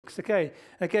works,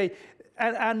 okay?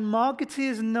 And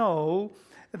marketers know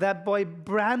that by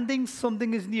branding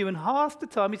something as new, and half the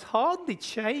time it's hardly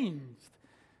changed,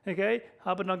 okay?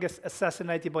 I would not get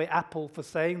assassinated by Apple for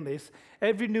saying this.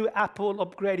 Every new Apple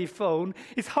upgraded phone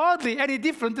is hardly any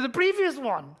different to the previous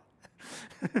one.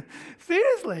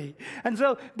 Seriously. And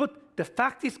so, but the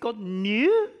fact it's got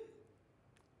new,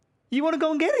 you want to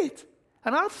go and get it.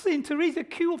 And I've seen Teresa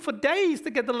queue up for days to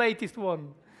get the latest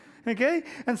one. Okay?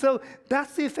 And so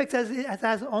that's the effect it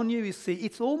has on you, you see.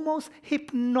 It's almost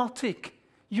hypnotic.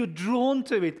 You're drawn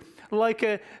to it. Like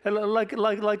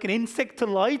an insect to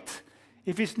light.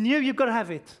 If it's new, you've got to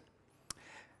have it.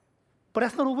 But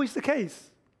that's not always the case.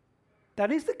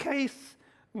 That is the case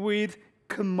with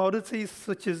commodities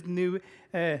such as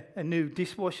a new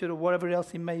dishwasher or whatever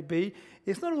else it may be.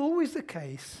 It's not always the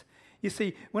case. You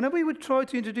see, whenever we would try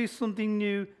to introduce something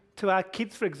new to our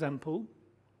kids, for example,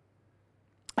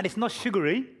 and it's not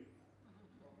sugary,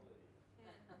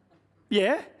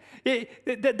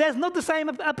 there's not the same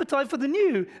appetite for the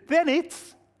new. Then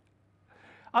it's,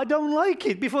 I don't like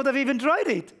it before they've even tried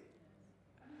it.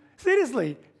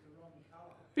 Seriously.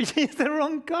 It's the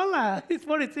wrong color. It's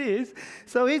what it is.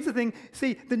 So here's the thing.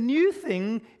 See, the new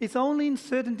thing is only in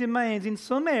certain domains. In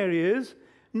some areas,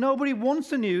 nobody wants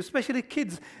the new, especially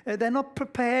kids. They're not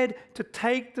prepared to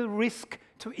take the risk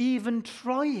to even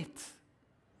try it.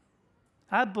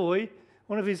 Our boy,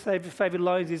 one of his favorite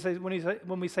lines, he says,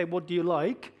 when we say, what do you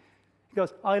like? He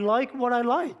goes, I like what I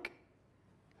like.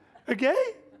 Okay?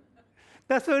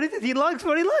 That's what it is. He likes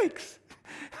what he likes.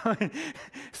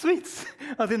 Sweets,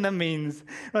 I think that means.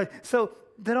 Right. So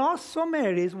there are some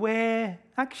areas where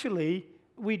actually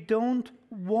we don't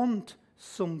want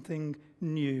something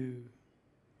new.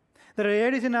 There are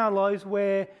areas in our lives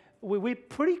where we're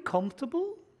pretty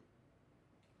comfortable.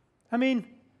 I mean,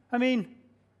 let me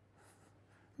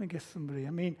guess somebody.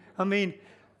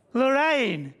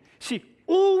 Lorraine, she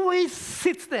always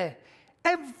sits there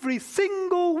every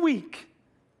single week.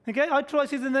 Okay, I tried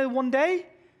sitting there one day.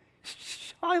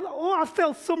 I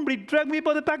felt somebody drag me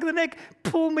by the back of the neck,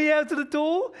 pull me out to the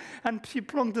door, and she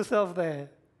plonked herself there.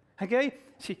 Okay?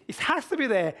 It has to be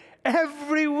there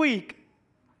every week.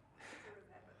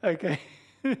 Okay.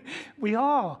 We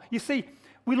are. You see,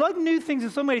 we like new things in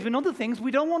some ways, but in other things,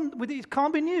 we don't want, it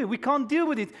can't be new. We can't deal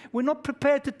with it. We're not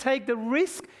prepared to take the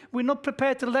risk. We're not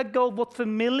prepared to let go of what's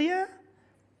familiar.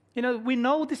 You know, we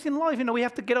know this in life. You know, we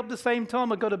have to get up the same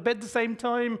time or go to bed the same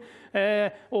time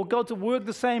or go to work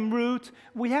the same route.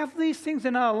 We have these things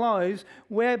in our lives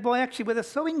where they're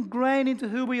so ingrained into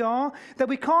who we are that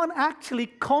we can't actually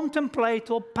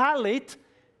contemplate or palate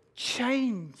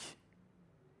change.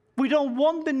 We don't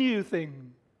want the new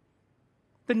thing.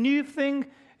 The new thing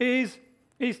is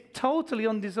totally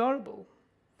undesirable.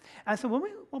 And so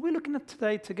what we're looking at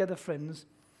today together, friends,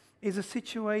 is a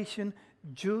situation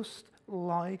just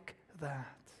like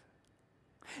that.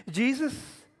 Jesus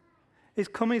is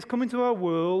coming to our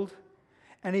world,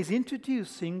 and he's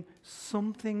introducing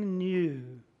something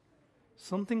new,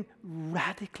 something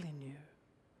radically new.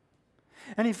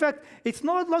 And in fact, it's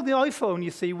not like the iPhone,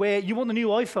 you see, where you want the new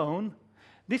iPhone.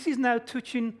 This is now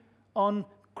touching on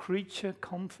creature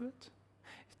comfort.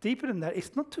 It's deeper than that.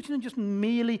 It's not touching on just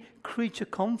merely creature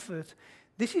comfort.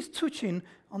 This is touching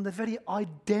on the very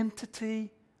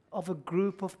identity of a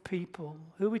group of people.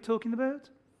 Who are we talking about?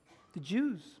 The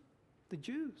Jews. The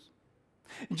Jews.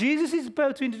 Jesus is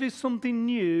about to introduce something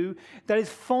new that is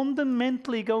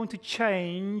fundamentally going to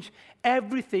change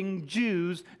everything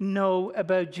Jews know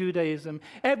about Judaism.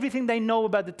 Everything they know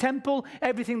about the temple,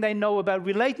 everything they know about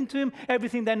relating to him,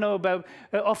 everything they know about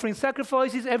offering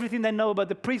sacrifices, everything they know about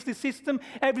the priestly system,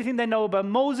 everything they know about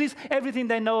Moses, everything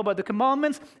they know about the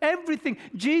commandments, everything.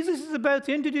 Jesus is about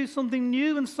to introduce something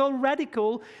new and so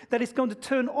radical that it's going to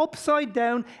turn upside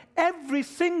down every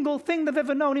single thing they've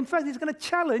ever known. In fact, it's going to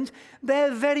challenge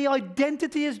their very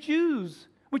identity as Jews,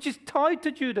 which is tied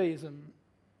to Judaism.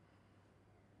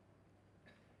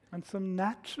 And so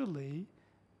naturally,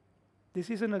 this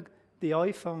isn't the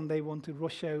iPhone they want to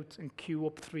rush out and queue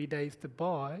up 3 days to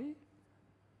buy.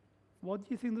 What do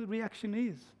you think the reaction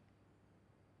is?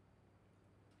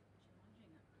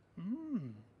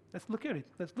 Let's look at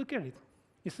it.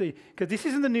 You see, because this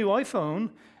isn't the new iPhone.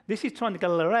 This is trying to get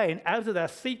Lorraine out of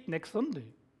that seat next Sunday.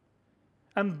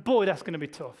 And boy, that's going to be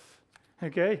tough.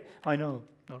 Okay? I know.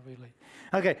 Not really.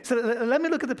 Okay, so let me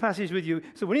look at the passage with you.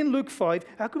 So we're in Luke 5.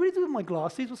 How could we do with my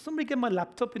glasses? Will somebody get my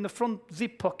laptop in the front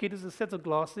zip pocket? There's a set of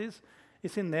glasses.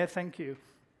 It's in there, thank you.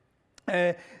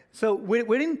 So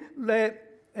we're in the,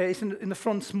 it's in the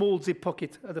front small zip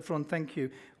pocket at the front, thank you.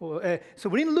 So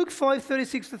we're in Luke 5,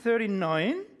 36 to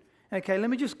 39. Okay, let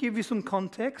me just give you some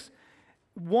context.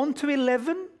 1 to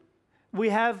 11 we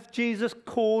have Jesus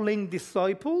calling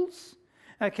disciples.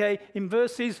 Okay, in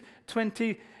verses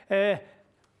 20,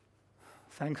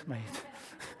 thanks, mate.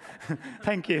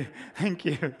 Thank you.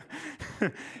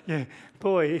 Yeah,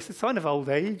 boy, it's a sign of old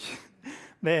age.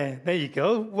 There you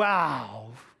go.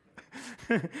 Wow.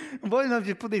 Why not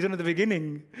just put these on at the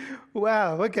beginning?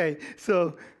 Wow, okay.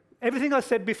 So everything I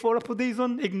said before I put these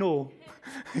on, ignore.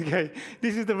 Okay,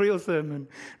 this is the real sermon.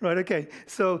 Right, okay.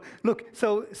 So look,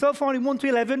 so far in 1 to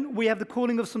 11, we have the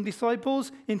calling of some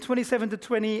disciples. In 27 to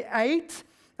 28,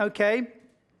 okay,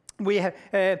 we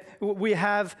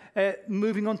have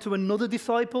moving on to another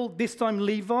disciple, this time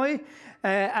Levi.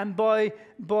 And by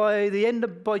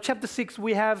chapter 6,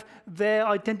 we have their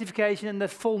identification and their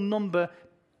full number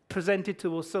presented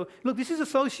to us. So look, this is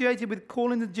associated with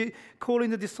calling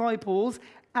the disciples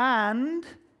and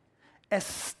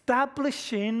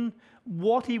establishing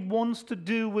what he wants to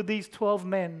do with these 12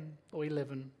 men, or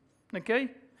 11.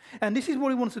 Okay? And this is what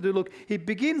he wants to do. Look, he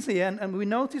begins here, and we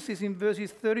notice this in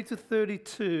verses 30 to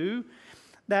 32,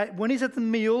 that when he's at the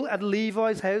meal at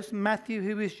Levi's house, Matthew,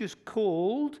 who is just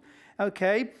called,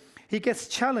 okay, he gets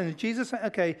challenged, Jesus,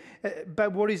 okay, by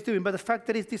what he's doing, by the fact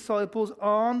that his disciples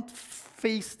aren't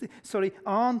fasting.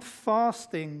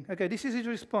 Okay, this is his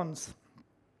response.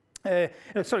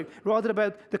 Rather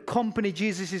about the company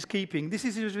Jesus is keeping. This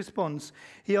is his response.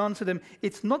 He answered them,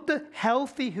 "It's not the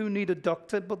healthy who need a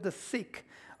doctor, but the sick.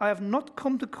 I have not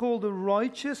come to call the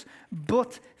righteous,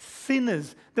 but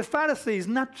sinners." The Pharisees,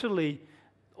 naturally,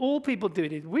 all people do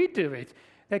it. We do it.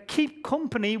 They keep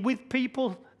company with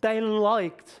people they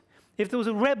liked. If there was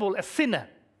a rebel, a sinner,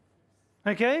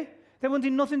 okay, they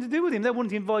wanted nothing to do with him. They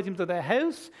wouldn't invite him to their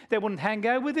house. They wouldn't hang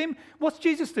out with him. What's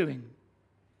Jesus doing?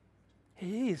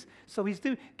 He is. So he's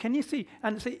doing, can you see?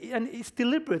 And it's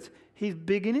deliberate. He's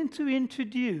beginning to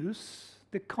introduce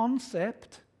the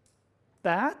concept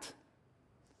that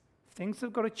things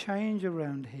have got to change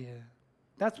around here.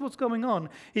 That's what's going on.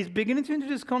 He's beginning to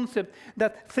introduce this concept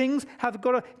that things have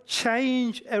got to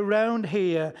change around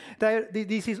here.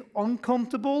 This is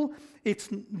uncomfortable. It's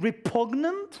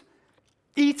repugnant.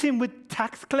 Eating with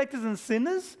tax collectors and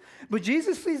sinners. But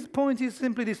Jesus' point is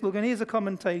simply this. Look, and here's a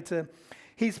commentator.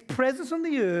 His presence on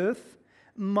the earth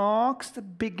marks the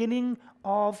beginning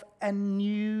of a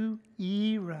new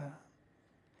era.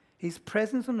 His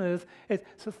presence on earth.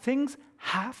 So things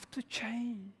have to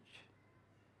change.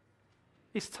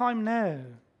 It's time now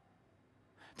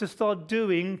to start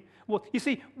doing what, you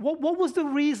see, what was the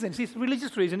reason? See, it's a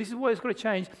religious reason. This is why it's got to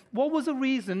change. What was the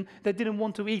reason they didn't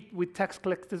want to eat with tax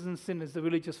collectors and sinners, the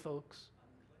religious folks?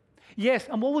 Yes,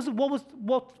 and what was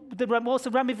the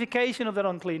ramification of that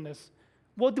uncleanness?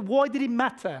 Why did it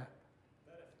matter?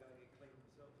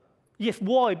 Yes,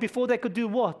 why? Before they could do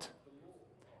what?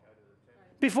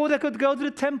 Before they could go to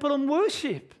the temple and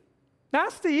worship.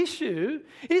 That's the issue.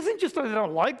 It isn't just that they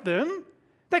don't like them.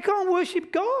 They can't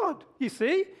worship God, you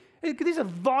see. These are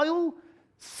vile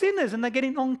sinners and they're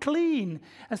getting unclean.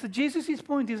 And so Jesus'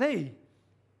 point is, hey,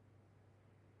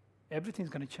 everything's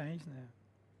going to change now.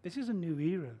 This is a new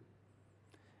era.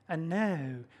 And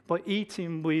now, by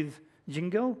eating with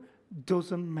Jingo,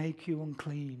 doesn't make you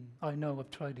unclean. I know,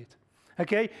 I've tried it.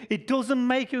 Okay? It doesn't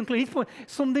make you unclean.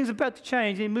 Something's about to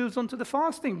change. He moves on to the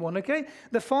fasting one, okay?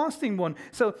 The fasting one.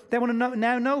 So they want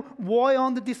to know why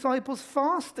aren't the disciples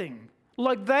fasting?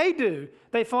 Like they do.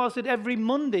 They fasted every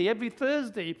Monday, every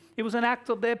Thursday. It was an act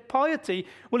of their piety.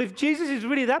 Well, if Jesus is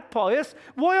really that pious,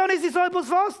 why aren't his disciples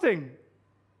fasting?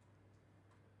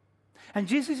 And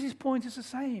Jesus' point is the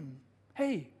same.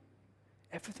 Hey,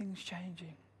 everything's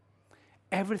changing.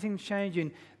 Everything's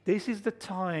changing. This is the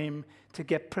time to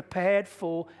get prepared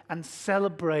for and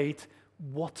celebrate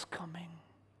what's coming.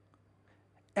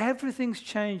 Everything's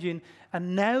changing,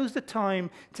 and now's the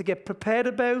time to get prepared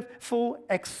for,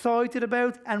 excited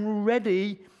about, and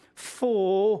ready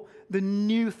for the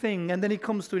new thing. And then he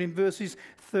comes to it in verses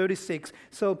 36.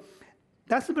 So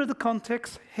that's a bit of the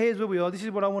context. Here's where we are. This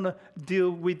is what I want to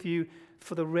deal with you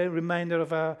for the remainder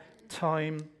of our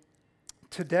time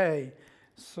today.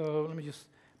 So let me just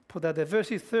put that there.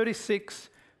 Verses 36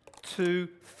 to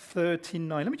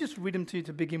 39. Let me just read them to you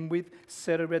to begin with.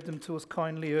 Sarah read them to us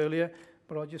kindly earlier,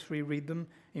 but I'll just reread them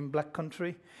in Black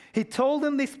Country. He told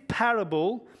them this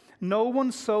parable: no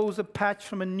one sews a patch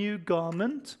from a new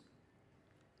garment.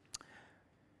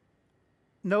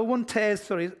 No one tears,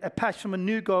 a patch from a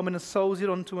new garment and sews it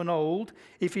onto an old.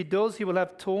 If he does, he will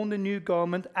have torn the new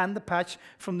garment, and the patch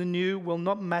from the new will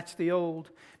not match the old.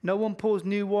 No one pours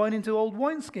new wine into old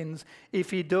wineskins.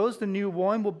 If he does, the new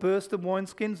wine will burst the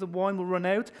wineskins, the wine will run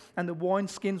out, and the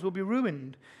wineskins will be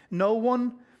ruined. No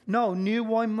one No, new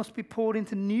wine must be poured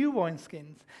into new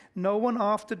wineskins. No one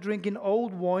after drinking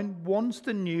old wine wants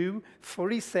the new, for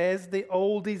he says the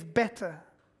old is better.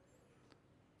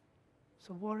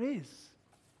 So what is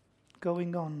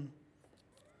going on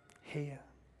here?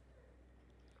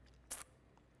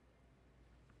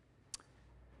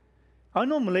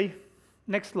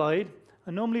 Next slide,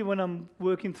 when I'm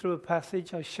working through a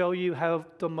passage, I show you how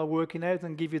I've done my working out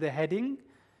and give you the heading,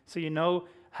 so you know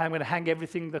how I'm going to hang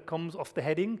everything that comes off the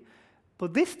heading.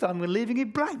 But this time we're leaving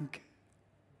it blank.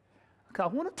 Okay, I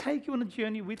want to take you on a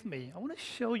journey with me. I want to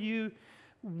show you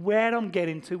where I'm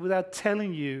getting to without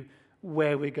telling you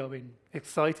where we're going.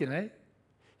 Exciting, eh?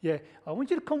 Yeah, I want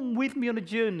you to come with me on a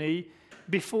journey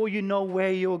before you know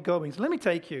where you're going. So let me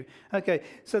take you. Okay,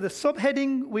 so the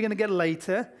subheading we're going to get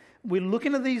later. We're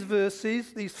looking at these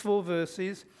verses, these 4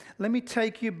 verses. Let me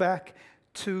take you back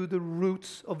to the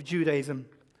roots of Judaism.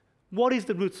 What is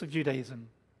the roots of Judaism?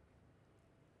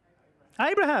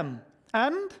 Abraham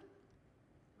and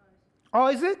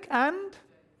Isaac and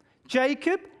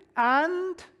Jacob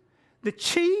and the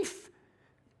chief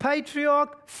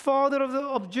patriarch, father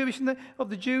of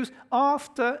the Jews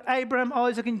after Abraham,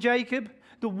 Isaac, and Jacob,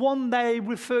 the one they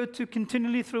referred to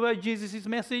continually throughout Jesus'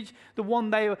 message, the one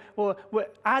they were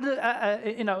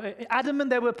adamant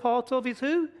they were part of is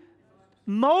who?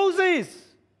 Moses.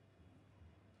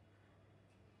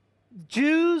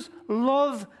 Jews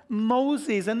love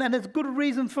Moses, and there's good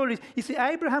reason for it. You see,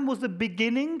 Abraham was the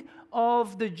beginning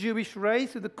of the Jewish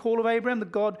race, the call of Abraham,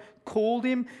 that God called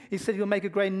him. He said he'll make a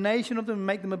great nation of them and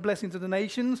make them a blessing to the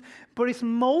nations. But it's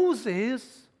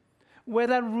Moses where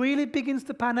that really begins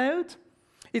to pan out.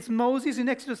 It's Moses in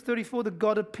Exodus 34 that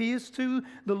God appears to.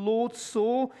 The Lord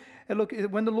saw. Look,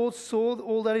 when the Lord saw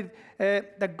all that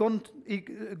had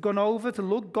gone over to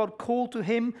look, God called to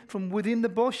him from within the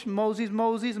bush, Moses,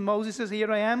 Moses. And Moses says,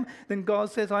 here I am. Then God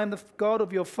says, I am the God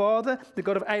of your father, the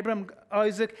God of Abraham,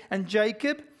 Isaac, and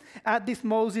Jacob. At this,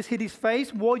 Moses hid his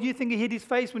face. Why do you think he hid his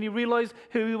face when he realized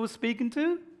who he was speaking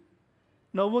to?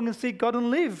 No one can see God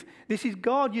and live. This is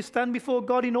God. You stand before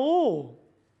God in awe.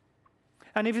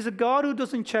 And if it's a God who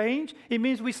doesn't change, it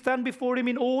means we stand before him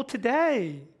in awe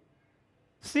today.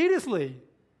 Seriously.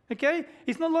 Okay?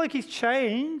 It's not like he's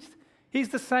changed. He's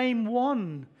the same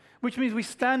one. Which means we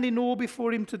stand in awe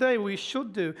before him today. We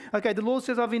should do. Okay, the Lord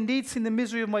says, I've indeed seen the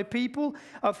misery of my people.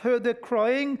 I've heard their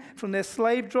crying from their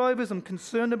slave drivers. I'm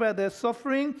concerned about their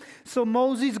suffering. So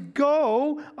Moses,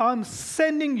 go, I'm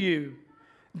sending you.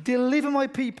 Deliver my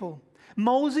people.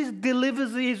 Moses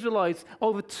delivers the Israelites,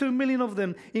 over 2 million of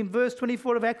them. In verse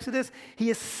 24 of Exodus, he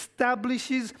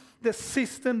establishes the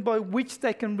system by which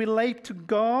they can relate to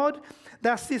God.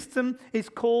 That system is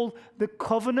called the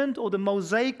covenant, or the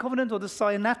Mosaic covenant, or the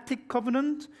Sinaitic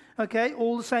covenant. Okay,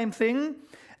 all the same thing.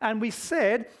 And we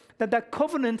said that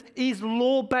covenant is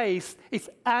law-based. It's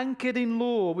anchored in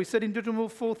law. We said in Deuteronomy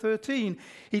 4:13,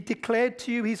 he declared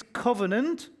to you his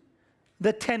covenant,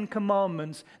 the 10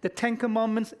 Commandments. The 10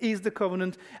 Commandments is the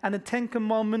covenant, and the 10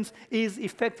 Commandments is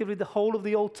effectively the whole of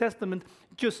the Old Testament,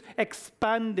 just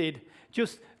expanded,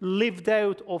 just lived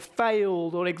out or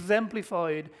failed or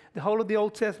exemplified. The whole of the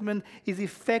Old Testament is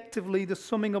effectively the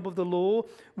summing up of the law,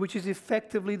 which is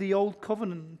effectively the Old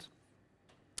Covenant.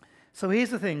 So here's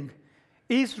the thing.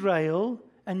 Israel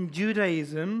and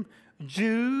Judaism,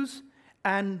 Jews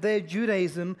and their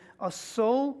Judaism are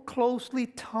so closely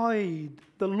tied.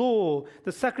 The law,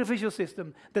 the sacrificial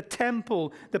system, the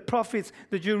temple, the prophets,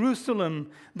 the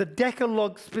Jerusalem, the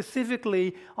Decalogue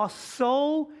specifically are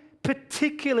so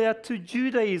particular to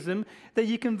Judaism that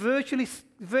you can virtually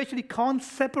can't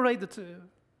separate the two.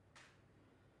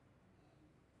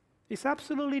 It's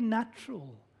absolutely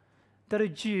natural that a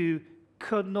Jew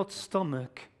could not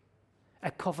stomach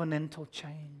a covenantal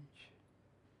change,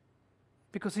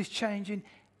 because it's changing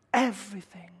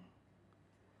everything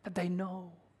that they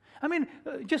know. I mean,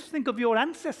 just think of your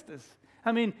ancestors.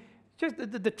 I mean, just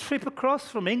the trip across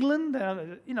from England,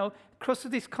 across to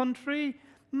this country,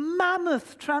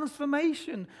 mammoth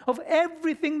transformation of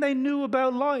everything they knew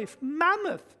about life.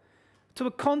 Mammoth. To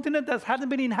a continent that hadn't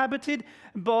been inhabited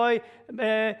by,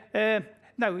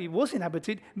 it was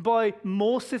inhabited by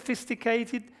more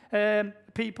sophisticated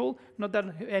people. Not that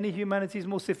any humanity is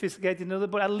more sophisticated than another,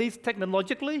 but at least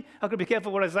technologically. I've got to be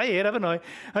careful what I say here, haven't I?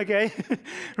 Okay,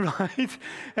 right.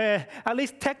 At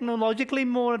least technologically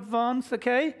more advanced,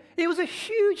 okay? It was a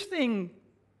huge thing.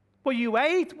 What you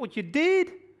ate, what you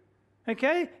did,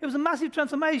 okay? It was a massive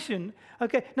transformation.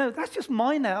 Okay, now that's just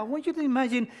mine now. I want you to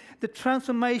imagine the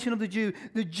transformation of the Jew.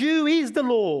 The Jew is the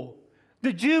law.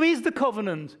 The Jew is the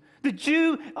covenant. The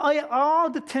Jew are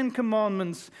the Ten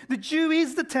Commandments. The Jew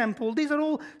is the temple. These are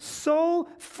all so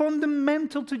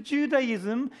fundamental to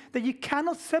Judaism that you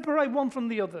cannot separate one from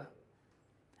the other.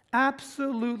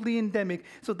 Absolutely endemic.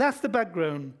 So that's the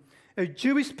background. A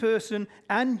Jewish person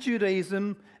and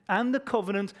Judaism and the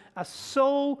covenant are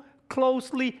so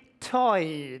closely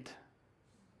tied.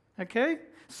 Okay?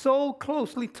 So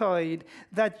closely tied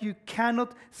that you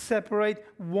cannot separate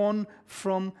one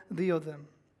from the other.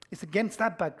 It's against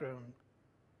that background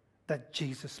that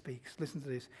Jesus speaks. Listen to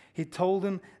this. He told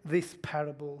them this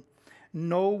parable.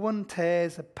 No one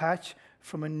tears a patch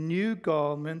from a new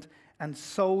garment and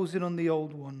sews it on the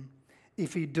old one.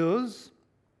 If he does,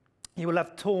 he will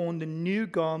have torn the new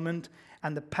garment,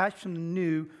 and the patch from the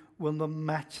new will not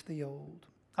match the old.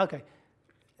 Okay.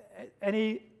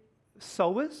 Any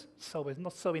sowers? Sowers,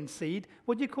 not sowing seed.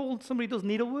 What do you call somebody who does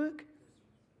needlework?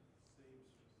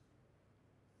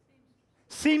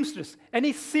 Seamstress.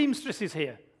 Any seamstresses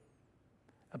here?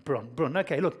 Brun.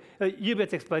 Okay, look, you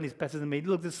better explain this better than me.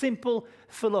 Look, the simple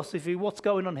philosophy, what's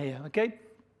going on here, okay?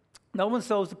 No one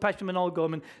sews the patch from an old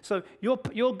garment. So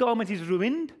your garment is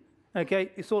ruined,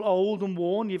 okay? It's all old and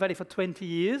worn. You've had it for 20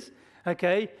 years,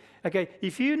 okay? Okay,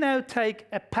 if you now take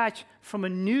a patch from a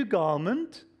new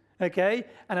garment, okay,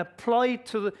 and apply it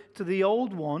to the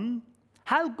old one,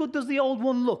 how good does the old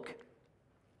one look?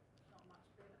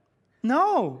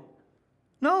 No,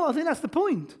 I think that's the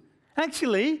point.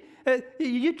 Actually,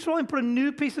 you try and put a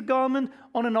new piece of garment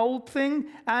on an old thing,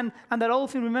 and that old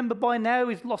thing, remember, by now,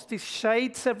 it's lost its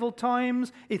shade several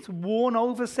times. It's worn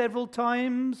over several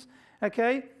times,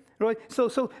 okay? Right?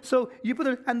 So you put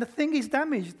it, and the thing is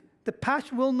damaged. The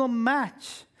patch will not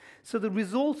match. So the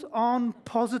results aren't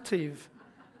positive.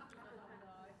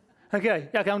 Okay,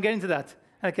 I'm getting to that.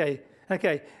 Okay.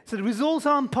 So the results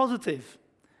aren't positive.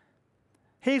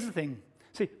 Here's the thing.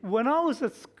 See, when I was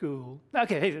at school,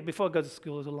 before I go to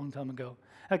school, it was a long time ago.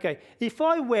 Okay, if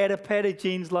I wear a pair of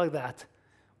jeans like that,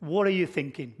 what are you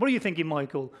thinking? What are you thinking,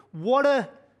 Michael? What a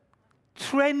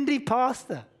trendy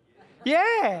pastor.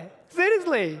 Yeah,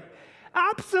 seriously.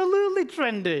 Absolutely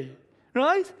trendy,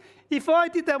 right? If I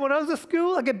did that when I was at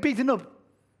school, I'd get beaten up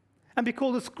and be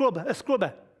called a scrubber.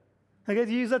 Okay,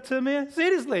 to use that term here?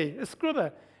 Seriously, a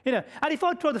scrubber. And if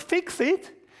I tried to fix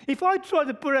it, if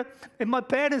my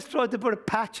parents tried to put a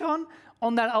patch on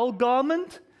that old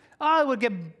garment, I would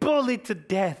get bullied to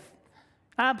death.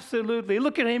 Absolutely.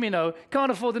 Look at him,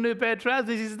 can't afford a new pair of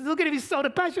trousers. Look at him, he's sewed a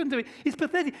patch onto it. He's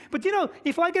pathetic. But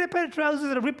if I get a pair of trousers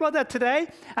that are ripped like that today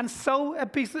and sew a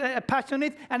patch on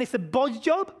it, and it's a bodge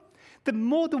job, the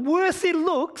worse it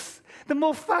looks, the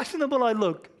more fashionable I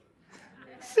look.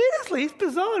 Seriously, it's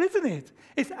bizarre, isn't it?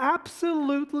 It's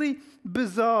absolutely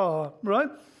bizarre, right?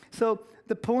 So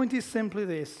the point is simply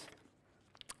this.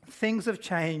 Things have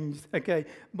changed, okay?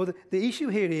 But the issue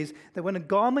here is that when a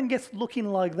garment gets looking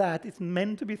like that, it's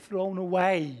meant to be thrown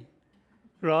away,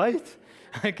 right?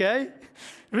 Okay?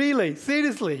 Really,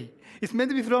 seriously. It's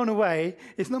meant to be thrown away.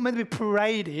 It's not meant to be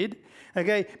paraded,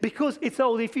 okay? Because it's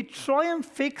old. If you try and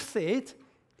fix it,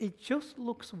 it just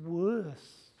looks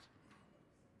worse.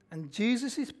 And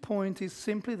Jesus' point is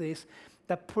simply this,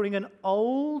 that putting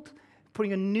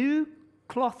a new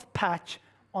cloth patch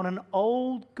on an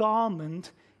old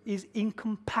garment is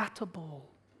incompatible.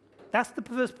 That's the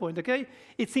first point, okay?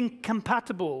 It's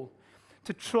incompatible.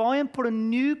 To try and put a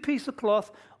new piece of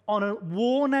cloth on a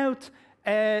worn-out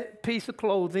piece of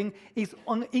clothing is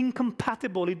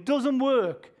incompatible. It doesn't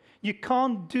work. You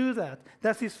can't do that.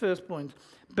 That's his first point.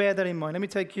 Bear that in mind. Let me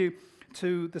take you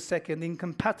to the second.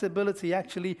 Incompatibility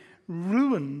actually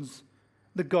ruins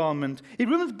the garment. It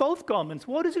ruins both garments.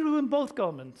 Why does it ruin both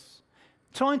garments?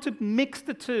 Trying to mix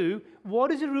the two, why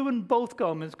does it ruin both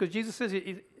garments? Because Jesus says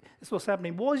it's what's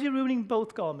happening. Why is he ruining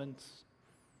both garments?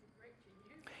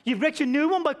 You've wrecked your new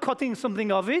one by cutting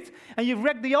something of it, and you've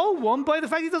wrecked the old one by the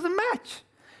fact it doesn't match.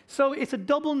 So it's a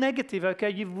double negative, okay?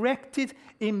 You've wrecked it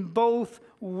in both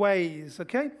ways,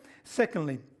 okay?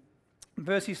 Secondly,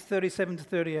 verses 37 to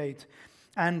 38.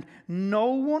 And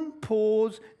no one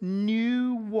pours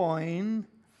new wine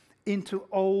into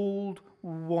old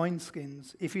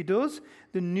wineskins. If he does,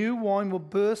 the new wine will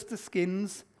burst the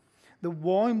skins, the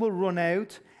wine will run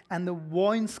out, and the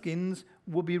wineskins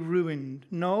will be ruined.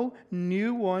 No,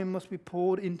 new wine must be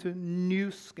poured into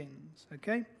new skins,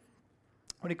 okay?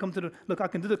 When it comes to I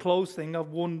can do the clothes thing. I've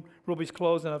worn rubbish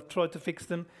clothes and I've tried to fix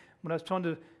them. When I was trying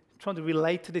to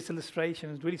relate to this illustration,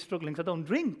 I was really struggling because I don't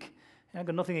drink. I've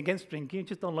got nothing against drinking,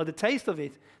 just don't like the taste of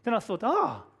it. Then I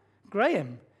thought,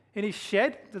 Graham, in his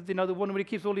shed, the one where he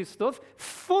keeps all his stuff,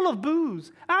 full of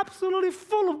booze, absolutely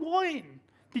full of wine.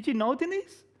 Did you know,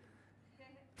 Denise?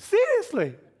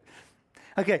 Seriously.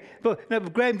 Okay,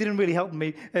 but Graham didn't really help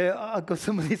me. I got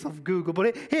some of this off Google.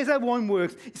 But here's how wine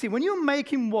works. You see, when you're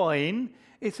making wine,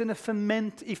 it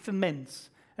ferments.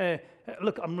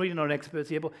 Look, I'm reading on experts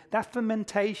here, but that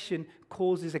fermentation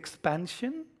causes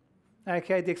expansion.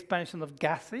 Okay, the expansion of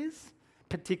gases,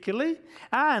 particularly.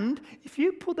 And if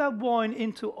you put that wine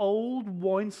into old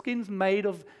wineskins made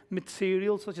of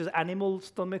materials such as animal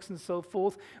stomachs and so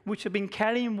forth, which have been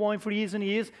carrying wine for years and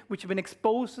years, which have been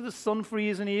exposed to the sun for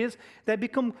years and years, they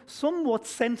become somewhat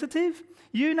sensitive.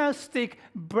 You now stick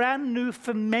brand new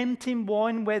fermenting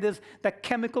wine where there's that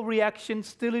chemical reaction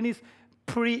still in his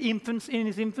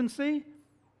infancy.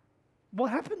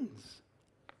 What happens?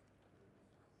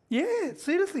 Yeah,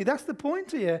 seriously, that's the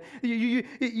point here.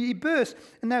 You burst.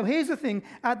 And now here's the thing.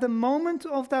 At the moment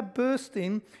of that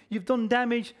bursting, you've done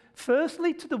damage,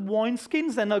 firstly, to the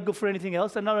wineskins. They're not good for anything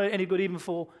else. They're not any good even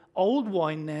for old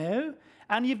wine now.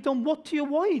 And you've done what to your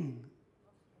wine?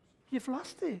 You've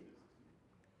lost it.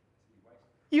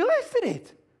 You wasted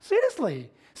it.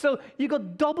 Seriously. So you've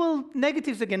got double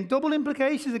negatives again, double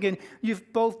implications again.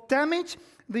 You've both damaged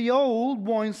the old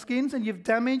wineskins and you've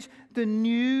damaged the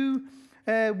new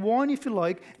wine, if you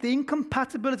like. The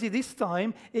incompatibility this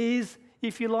time is,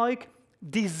 if you like,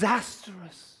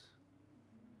 disastrous.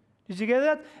 Did you get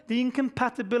that? The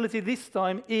incompatibility this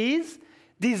time is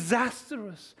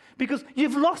disastrous because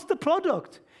you've lost the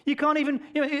product. You can't even,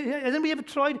 has anybody ever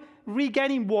tried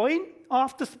regaining wine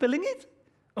after spilling it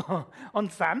on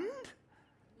sand?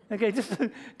 Okay, it just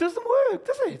doesn't work,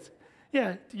 does it?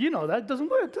 Yeah, you know that. It doesn't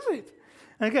work, does it?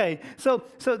 Okay, so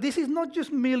this is not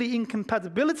just merely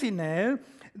incompatibility now.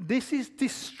 This is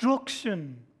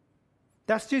destruction.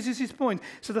 That's Jesus' point.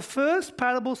 So the first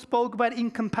parable spoke about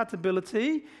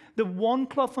incompatibility. The one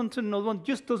cloth unto another one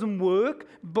just doesn't work.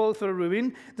 Both are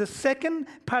ruined. The second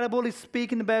parable is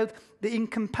speaking about the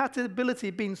incompatibility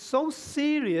being so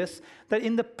serious that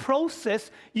in the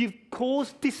process you've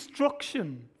caused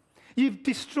destruction. You've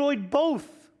destroyed both.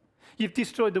 You've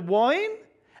destroyed the wine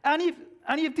and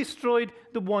you've destroyed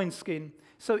the wineskin.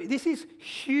 So this is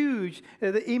huge,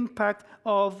 the impact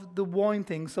of the wine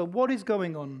thing. So what is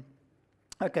going on?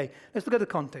 Okay, let's look at the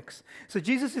context. So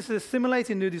Jesus is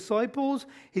assimilating new disciples.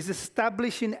 He's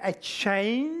establishing a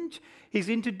change. He's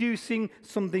introducing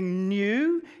something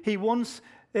new.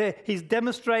 He's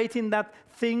demonstrating that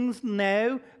things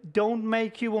now don't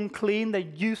make you unclean. They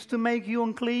used to make you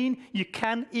unclean. You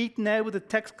can eat now with a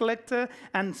tax collector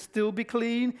and still be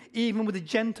clean, even with a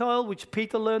Gentile, which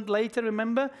Peter learned later,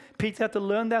 remember? Peter had to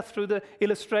learn that through the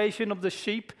illustration of the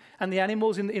sheep and the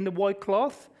animals in the white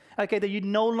cloth. Okay, that you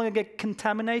no longer get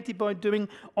contaminated by doing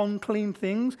unclean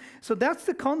things. So that's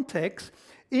the context.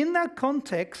 In that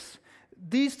context,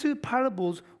 these two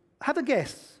parables, have a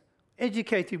guess,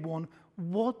 educated one,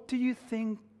 what do you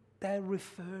think they're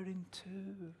referring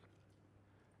to?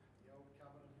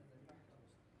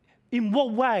 In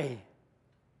what way?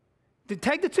 To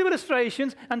take the two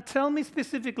illustrations and tell me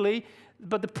specifically,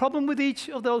 but the problem with each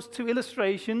of those two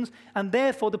illustrations, and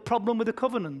therefore the problem with the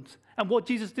covenant, and what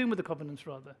Jesus is doing with the covenants,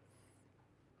 rather.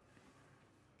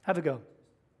 Have a go.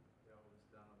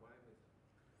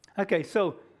 Okay,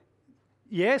 so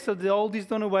the old is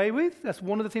done away with. That's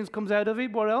one of the things that comes out of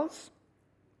it. What else?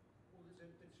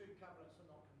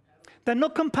 They're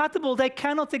not compatible. They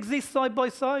cannot exist side by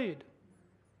side.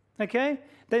 Okay?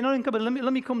 They're not incompatible.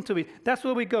 Let me come to it. That's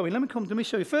where we're going. Let me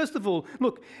show you. First of all,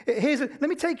 look, let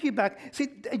me take you back. See,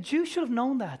 a Jew should have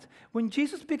known that. When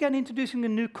Jesus began introducing a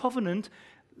new covenant,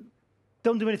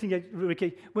 don't do anything yet,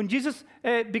 Ricky. When Jesus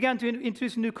began to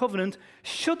introduce a new covenant,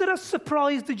 should that have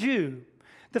surprised the Jew?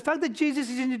 The fact that Jesus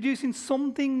is introducing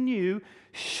something new,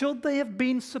 should they have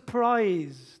been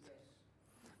surprised?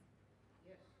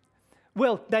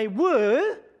 Well, they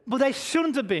were, but they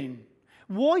shouldn't have been.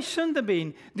 Why shouldn't have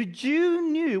been? The Jew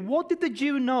knew. What did the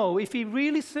Jew know? If he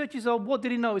really searches out, what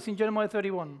did he know? It's in Jeremiah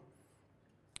 31.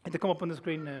 It'll come up on the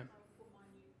screen now.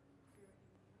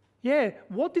 Yeah,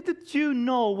 what did the Jew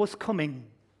know was coming?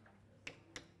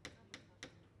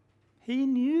 He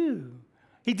knew.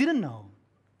 He didn't know.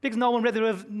 Because no one read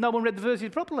the verses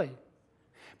properly.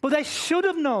 But they should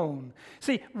have known.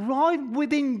 See, right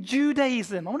within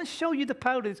Judaism, I want to show you the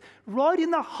power of this. Right in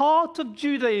the heart of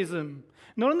Judaism,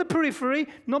 not on the periphery,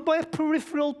 not by a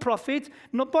peripheral prophet,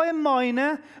 not by a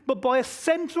minor, but by a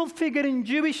central figure in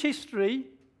Jewish history,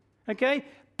 okay,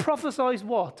 prophesies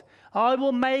what? I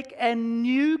will make a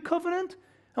new covenant.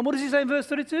 And what does he say in verse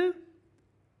 32?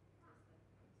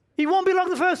 He won't be like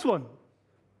the first one.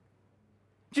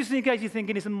 Just in case you're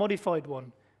thinking it's a modified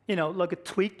one, like a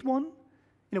tweaked one.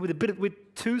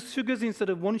 With two sugars instead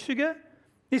of one sugar?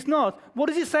 It's not. What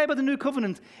does it say about the new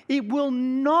covenant? It will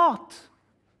not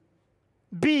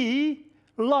be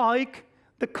like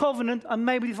the covenant and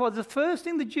made with his fathers. The first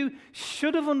thing that you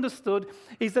should have understood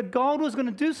is that God was going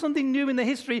to do something new in their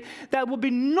history that would be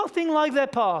nothing like their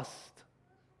past.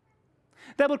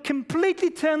 That would completely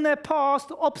turn their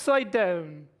past upside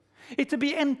down. It to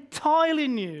be entirely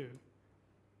new.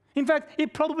 In fact,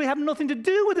 it probably had nothing to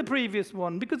do with the previous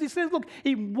one, because he says, look,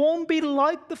 it won't be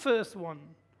like the first one.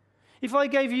 If I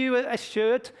gave you a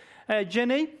shirt,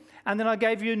 Jenny, and then I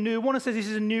gave you a new one and says this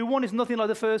is a new one, it's nothing like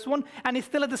the first one, and it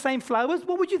still had the same flowers,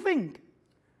 what would you think?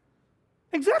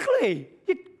 Exactly.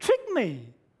 You tricked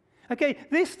me. Okay,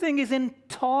 this thing is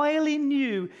entirely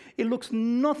new. It looks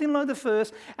nothing like the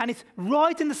first, and it's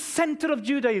right in the center of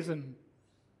Judaism.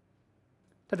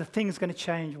 That the thing is going to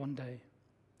change one day.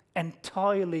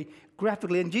 Entirely,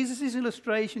 graphically. And Jesus'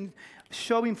 illustration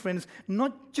showing, friends,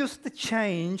 not just the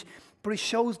change, but it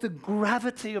shows the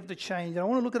gravity of the change. And I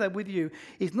want to look at that with you.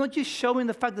 It's not just showing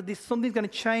the fact that something's going to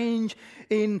change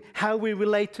in how we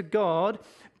relate to God,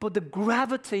 but the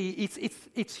gravity,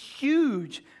 it's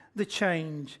huge, the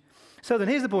change. So then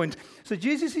here's the point. So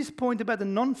Jesus' point about the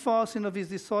non-fasting of his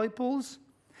disciples,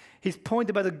 his point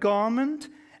about the garment,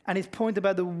 and his point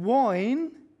about the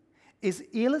wine is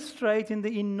illustrating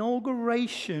the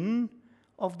inauguration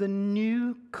of the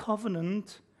new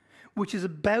covenant, which is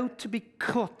about to be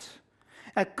cut.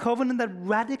 A covenant that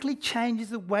radically changes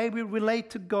the way we relate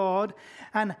to God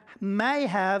and may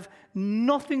have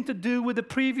nothing to do with the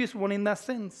previous one in that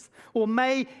sense, or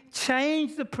may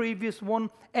change the previous one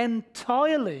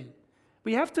entirely.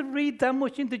 We have to read that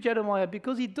much into Jeremiah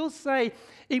because he does say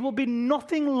it will be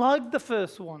nothing like the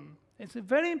first one. It's a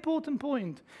very important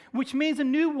point, which means a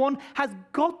new one has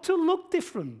got to look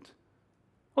different.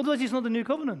 Otherwise, it's not the new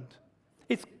covenant.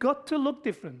 It's got to look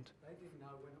different. They didn't know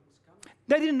when it was coming.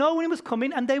 They didn't know when it was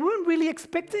coming, and they weren't really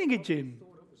expecting it, Jim. They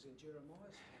thought it was in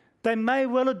Jeremiah's. They may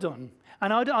well have done.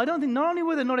 And I don't think, not only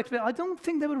were they not expecting, I don't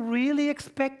think they were really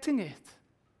expecting it.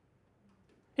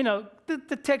 You know,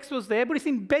 the text was there, but it's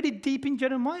embedded deep in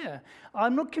Jeremiah.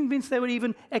 I'm not convinced they were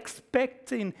even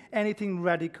expecting anything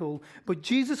radical. But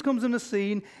Jesus comes on the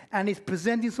scene and he's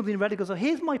presenting something radical. So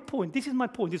here's my point. This is my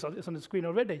point. It's on the screen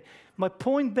already. My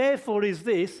point, therefore, is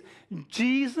this.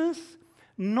 Jesus,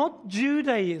 not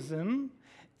Judaism,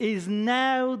 is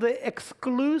now the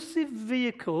exclusive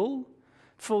vehicle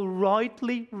for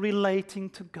rightly relating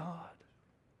to God.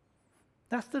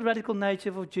 That's the radical nature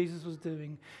of what Jesus was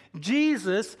doing.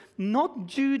 Jesus, not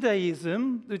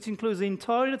Judaism, which includes the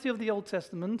entirety of the Old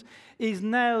Testament, is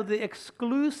now the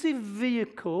exclusive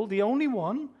vehicle, the only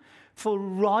one, for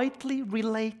rightly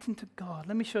relating to God.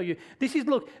 Let me show you. This is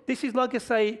like I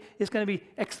say, it's going to be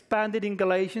expanded in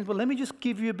Galatians, but let me just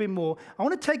give you a bit more. I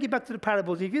want to take you back to the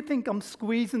parables. If you think I'm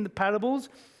squeezing the parables,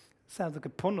 sounds like a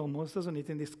pun almost, doesn't it,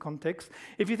 in this context?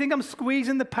 If you think I'm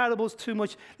squeezing the parables too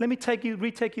much, let me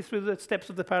retake you through the steps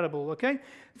of the parable, okay?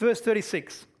 Verse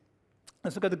 36.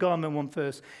 Let's look at the garment one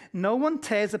first. No one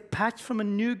tears a patch from a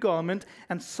new garment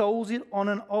and sews it on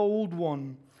an old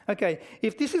one. Okay,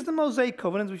 if this is the Mosaic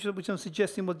covenant, which I'm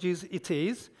suggesting what it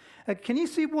is, can you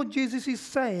see what Jesus is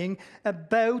saying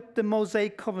about the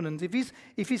Mosaic covenant? If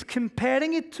he's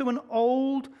comparing it to an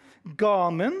old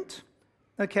garment,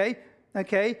 okay,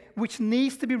 which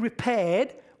needs to be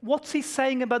repaired, what's he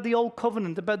saying about the old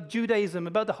covenant, about Judaism,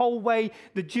 about the whole way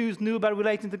the Jews knew about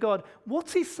relating to God?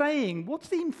 What's he saying? What's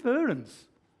the inference?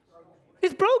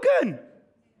 It's broken.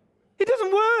 It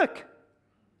doesn't work.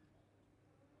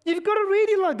 You've got to read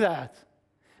it like that.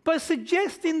 By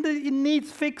suggesting that it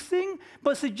needs fixing,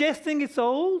 by suggesting it's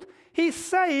old, he's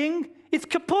saying it's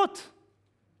kaput.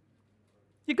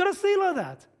 You've got to see it like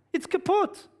that. It's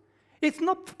kaput. It's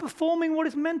not performing what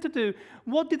it's meant to do.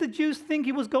 What did the Jews think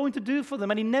he was going to do for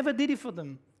them? And he never did it for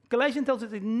them. Galatians tells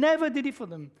us he never did it for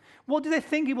them. What did they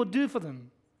think he would do for them?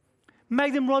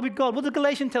 Make them right with God. What does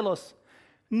Galatians tell us?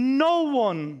 No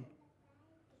one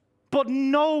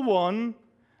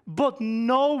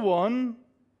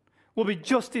will be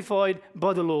justified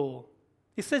by the law.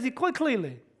 It says it quite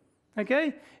clearly.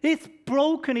 Okay? It's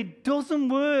broken. It doesn't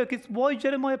work. It's why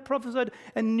Jeremiah prophesied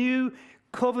a new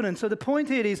covenant. So the point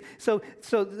here is, so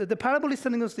the parable is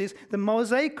telling us this. The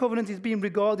Mosaic covenant is being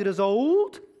regarded as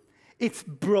old. It's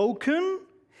broken.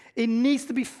 It needs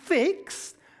to be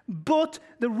fixed. But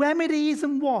the remedy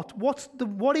isn't what?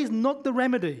 What is not the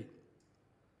remedy?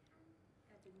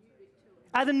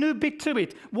 Add a new bit to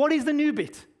it. What is the new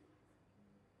bit?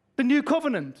 The new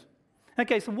covenant.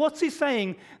 Okay, so what's he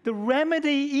saying? The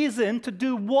remedy isn't to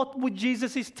do what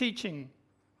Jesus is teaching.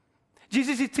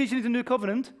 Jesus is teaching the new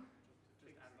covenant.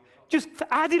 Just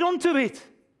add it onto it.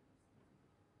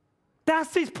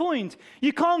 That's his point.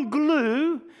 You can't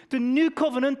glue the new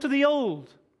covenant to the old.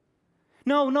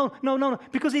 No,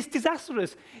 because it's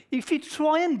disastrous. If you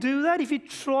try and do that, if you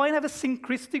try and have a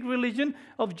syncretic religion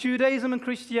of Judaism and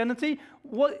Christianity,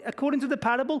 according to the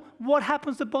parable, what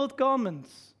happens to both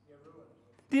garments?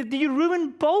 You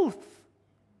ruin both.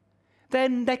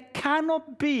 Then they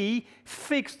cannot be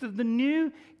fixed. The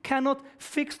new cannot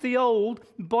fix the old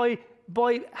by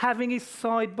having it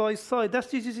side by side.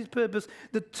 That's Jesus' purpose.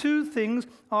 The two things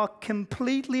are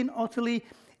completely and utterly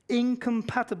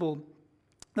incompatible.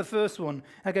 The first one,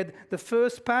 okay, the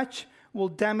first patch will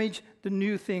damage the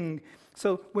new thing.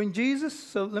 So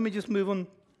let me just move on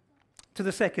to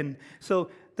the second. So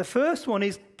the first one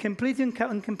is completely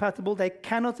incompatible. They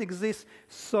cannot exist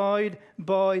side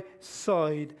by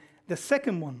side. The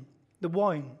second one, the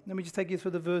wine. Let me just take you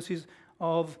through the verses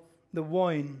of the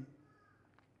wine.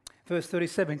 Verse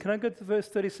 37. Can I go to verse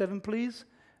 37, please?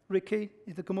 Ricky,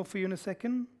 it'll come up for you in a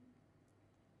second.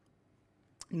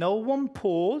 No one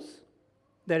pours.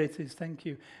 There it is, thank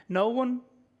you.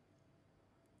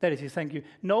 There it is, thank you.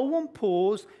 No one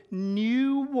pours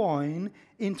new wine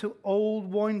into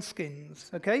old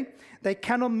wineskins, okay? They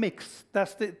cannot mix.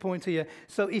 That's the point here.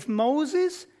 So if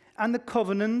Moses and the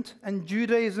covenant and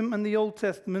Judaism and the Old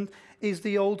Testament is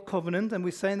the old covenant, and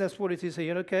we're saying that's what it is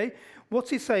here, okay?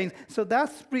 What's he saying? So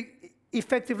that's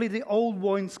effectively the old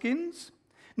wineskins.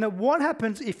 Now, what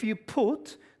happens if you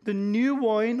put the new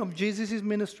wine of Jesus'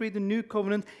 ministry, the new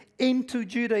covenant, into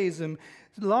Judaism?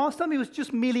 Last time it was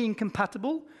just merely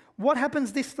incompatible. What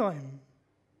happens this time?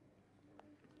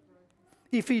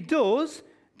 If he does,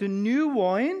 the new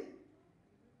wine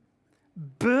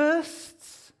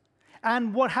bursts.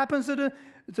 And what happens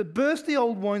to burst the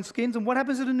old wineskins, and what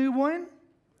happens to the new wine?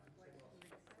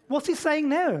 What's he saying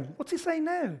now?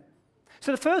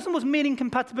 So the first one was mere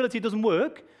incompatibility, it doesn't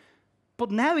work. But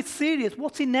now it's serious.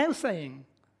 What's he now saying?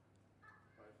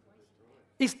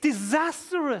 It's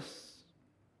disastrous.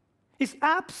 It's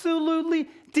absolutely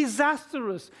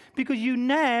disastrous because you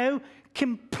now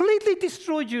completely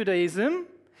destroy Judaism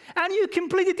and you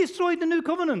completely destroy the new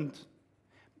covenant.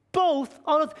 Both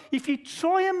are, if you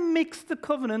try and mix the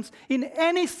covenants in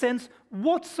any sense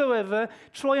whatsoever,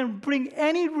 try and bring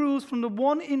any rules from the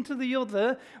one into the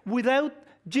other without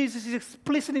Jesus'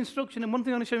 explicit instruction, and one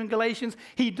thing I want to show in Galatians,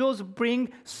 he does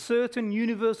bring certain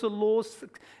universal laws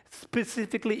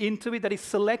specifically into it that he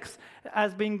selects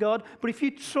as being God. But if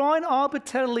you try and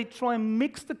arbitrarily try and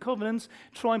mix the covenants,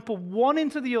 try and put one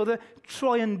into the other,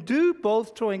 try and do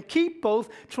both, try and keep both,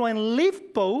 try and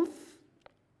live both,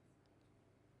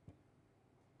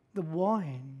 the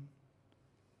wine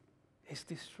is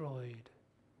destroyed.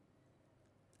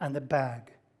 And the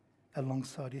bag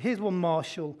alongside it. Here's what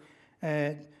Marshall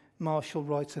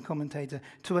writes, a commentator.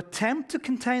 To attempt to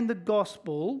contain the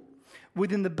gospel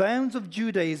within the bounds of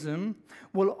Judaism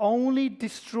will only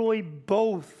destroy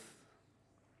both.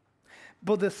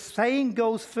 But the saying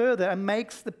goes further and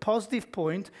makes the positive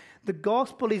point. The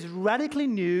gospel is radically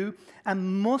new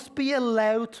and must be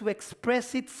allowed to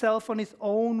express itself on its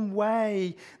own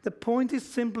way. The point is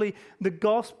simply the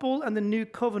gospel and the new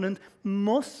covenant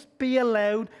must be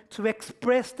allowed to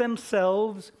express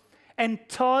themselves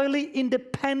entirely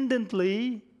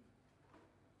independently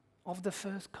of the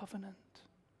first covenant.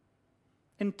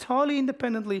 Entirely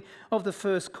independently of the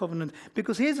first covenant.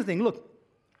 Because here's the thing, look,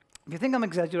 if you think I'm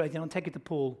exaggerating, I'll take it to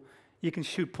Paul. You can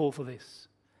shoot Paul for this.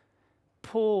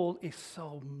 Paul is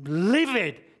so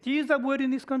livid. Do you use that word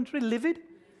in this country, livid?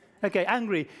 Okay,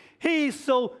 angry. He is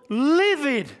so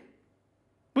livid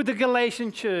with the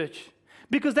Galatian church.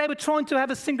 Because they were trying to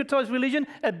have a syncretized religion,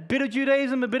 a bit of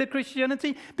Judaism, a bit of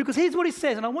Christianity. Because here's what he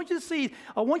says, and I want you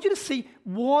to see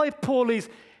why Paul is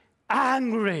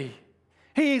angry.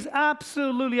 He is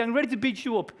absolutely angry, ready to beat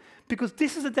you up. Because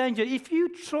this is a danger. If you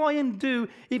try and do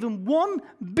even one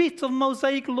bit of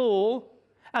Mosaic law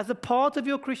as a part of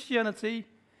your Christianity,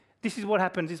 this is what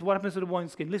happens. This is what happens to the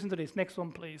wineskin. Listen to this. Next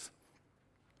one, please.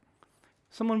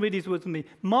 Someone read these words to me.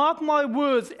 Mark my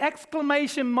words,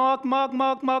 exclamation mark, mark,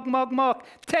 mark, mark, mark, mark.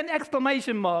 10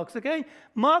 exclamation marks, okay?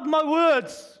 Mark my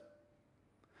words.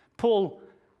 Paul,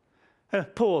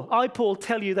 Paul,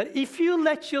 tell you that if you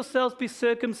let yourselves be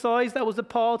circumcised, that was a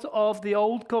part of the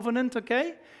old covenant,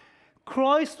 okay?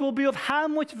 Christ will be of how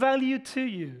much value to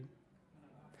you?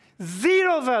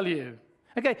 Zero value.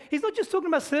 Okay, he's not just talking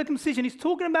about circumcision, he's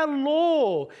talking about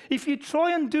law. If you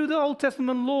try and do the Old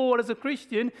Testament law as a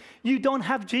Christian, you don't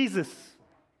have Jesus.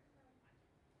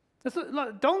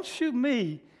 Don't shoot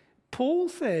me. Paul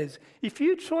says, if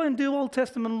you try and do Old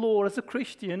Testament law as a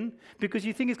Christian because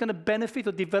you think it's going to benefit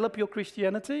or develop your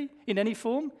Christianity in any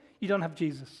form, you don't have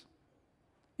Jesus.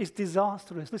 It's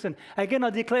disastrous. Listen, again,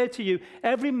 I declare to you,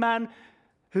 every man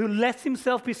who lets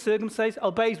himself be circumcised,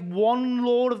 obeys one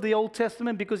law of the Old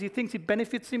Testament because he thinks it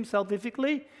benefits him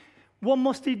salvifically, what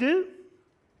must he do?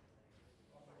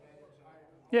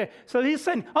 Yeah, so he's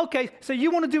saying, okay, so you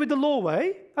want to do it the law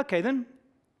way? Okay, then.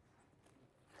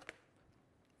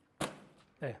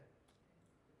 There.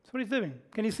 That's what he's doing.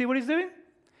 Can you see what he's doing?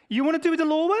 You want to do it the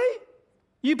law way?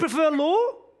 You prefer law?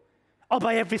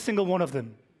 Obey every single one of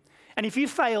them. And if you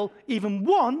fail even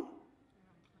one,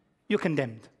 you're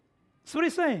condemned. That's what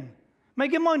he's saying.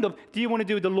 Make your mind up. Do you want to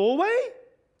do it the law way?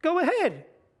 Go ahead.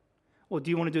 Or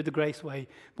do you want to do it the grace way?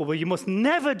 But what you must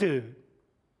never do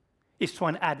is try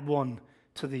and add one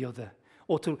to the other,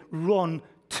 or to run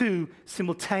two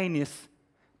simultaneous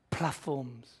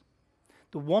platforms.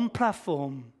 The one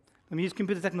platform, let me use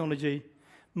computer technology,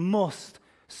 must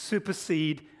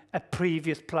supersede a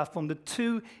previous platform. The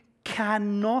two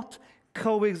cannot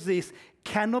coexist,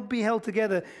 cannot be held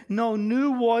together. No,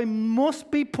 new wine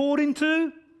must be poured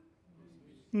into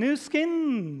new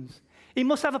skins. He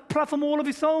must have a platform all of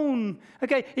his own.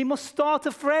 Okay, he must start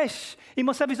afresh. He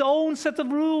must have his own set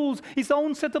of rules, his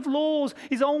own set of laws,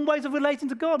 his own ways of relating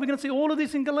to God. We're going to see all of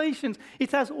this in Galatians.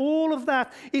 It has all of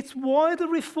that. It's why the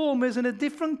Reformers, in a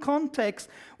different context,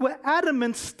 were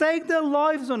adamant, staked their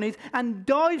lives on it, and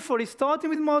died for it,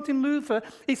 starting with Martin Luther.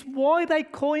 It's why they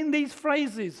coined these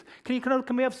phrases. Can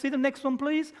we see the next one,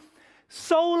 please?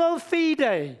 Solo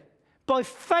fide. By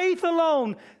faith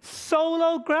alone,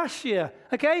 solo gratia,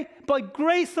 okay? By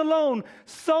grace alone,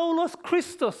 solos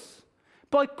Christus.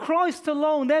 By Christ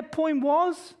alone. Their point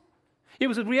was, it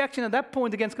was a reaction at that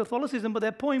point against Catholicism, but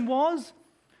their point was,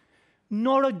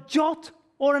 not a jot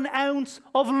or an ounce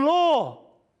of law.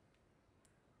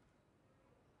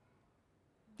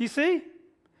 Do you see?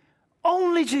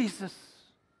 Only Jesus.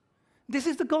 This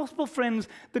is the gospel, friends.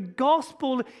 The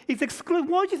gospel is exclusive.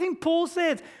 Why do you think Paul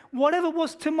said, whatever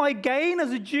was to my gain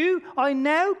as a Jew, I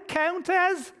now count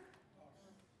as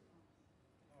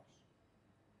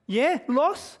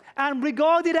loss, and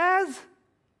regard it as?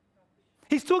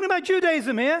 He's talking about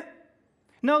Judaism here.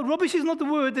 No, rubbish is not the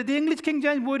word. The English King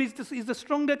James word is the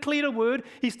stronger, clearer word.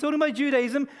 He's talking about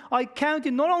Judaism. I count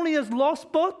it not only as loss,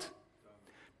 but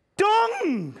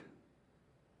dung.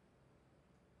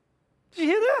 Did you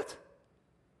hear that?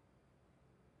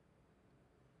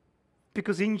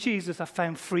 Because in Jesus I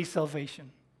found free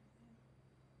salvation.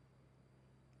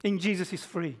 In Jesus is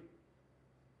free.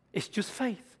 It's just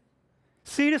faith.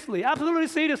 Seriously, absolutely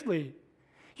seriously.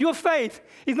 Your faith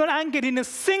is not anchored in a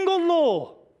single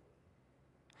law,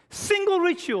 single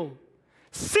ritual,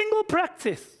 single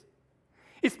practice.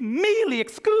 It's merely,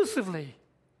 exclusively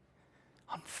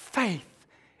on faith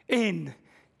in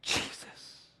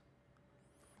Jesus.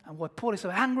 And why Paul is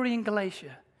so angry in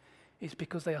Galatia is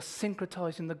because they are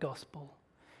syncretizing the gospel,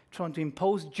 trying to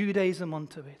impose Judaism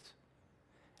onto it.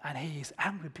 And he is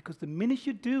angry because the minute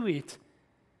you do it,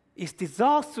 it's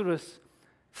disastrous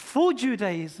for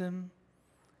Judaism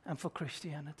and for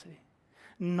Christianity.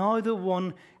 Neither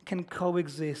one can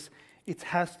coexist. It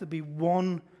has to be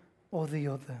one or the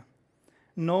other.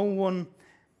 No one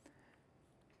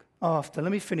after.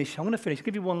 Let me finish. I'm going to finish. I'll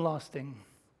give you one last thing.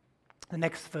 The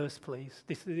next verse, please.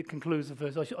 This concludes the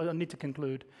verse. I need to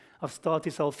conclude. I've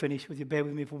started, so I'll finish with you. Bear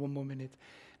with me for one more minute.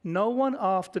 No one,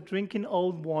 after drinking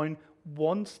old wine,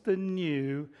 wants the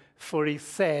new, for he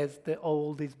says the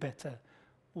old is better.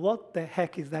 What the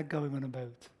heck is that going on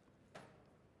about?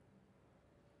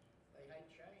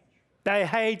 They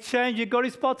hate change. You got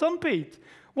it spot on, Pete.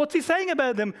 What's he saying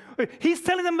about them? He's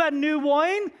telling them about new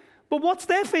wine, but what's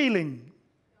their feeling?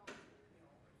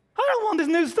 I don't want this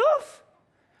new stuff.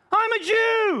 I'm a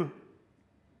Jew.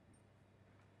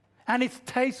 And it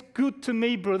tastes good to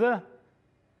me, brother.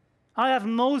 I have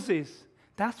Moses.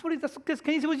 That's what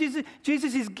can you see what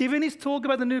Jesus is giving his talk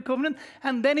about the new covenant,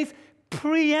 and then he's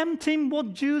preempting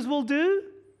what Jews will do,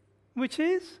 which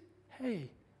is, hey,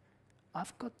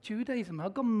 I've got Judaism,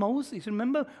 I've got Moses.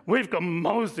 Remember, we've got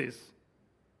Moses.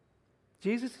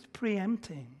 Jesus is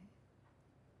preempting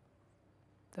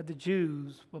that the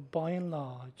Jews will, by and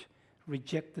large,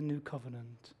 reject the new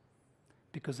covenant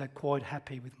because they're quite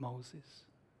happy with Moses.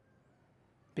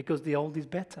 Because the old is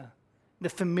better. The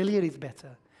familiar is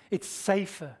better. It's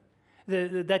safer.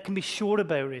 They can be sure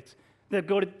about it. They've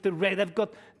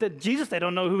got Jesus, they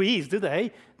don't know who he is, do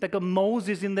they? They've got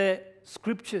Moses in their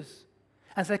scriptures.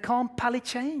 And so they can't pally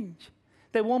change.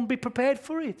 They won't be prepared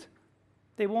for it.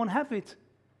 They won't have it.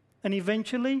 And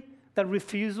eventually, that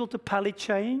refusal to pally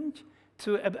change,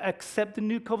 to accept the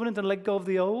new covenant and let go of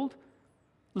the old,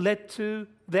 led to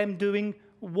them doing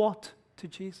what to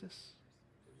Jesus?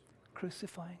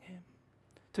 Crucifying him.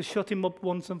 To shut him up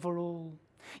once and for all.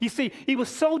 You see, it was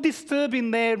so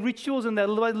disturbing, their rituals and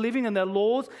their way of living and their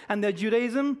laws and their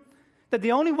Judaism, that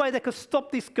the only way they could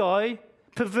stop this guy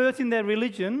perverting their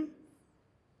religion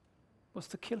was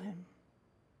to kill him.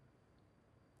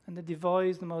 And they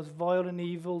devised the most vile and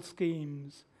evil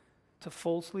schemes to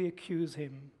falsely accuse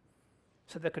him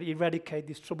so they could eradicate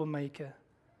this troublemaker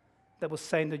that was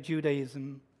saying that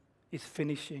Judaism is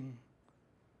finishing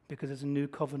because there's a new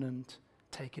covenant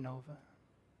taking over.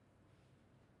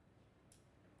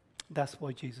 That's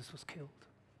why Jesus was killed.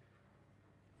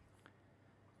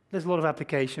 There's a lot of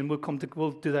application.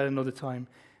 We'll do that another time.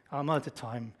 I'm out of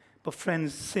time. But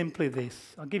friends, simply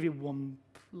this. I'll give you one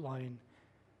line.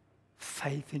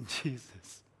 Faith in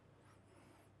Jesus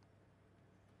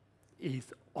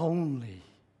is only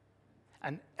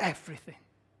and everything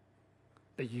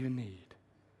that you need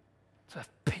to have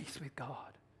peace with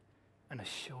God and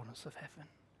assurance of heaven.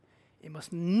 It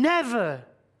must never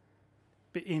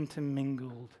be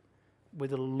intermingled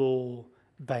with a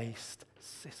law-based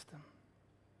system.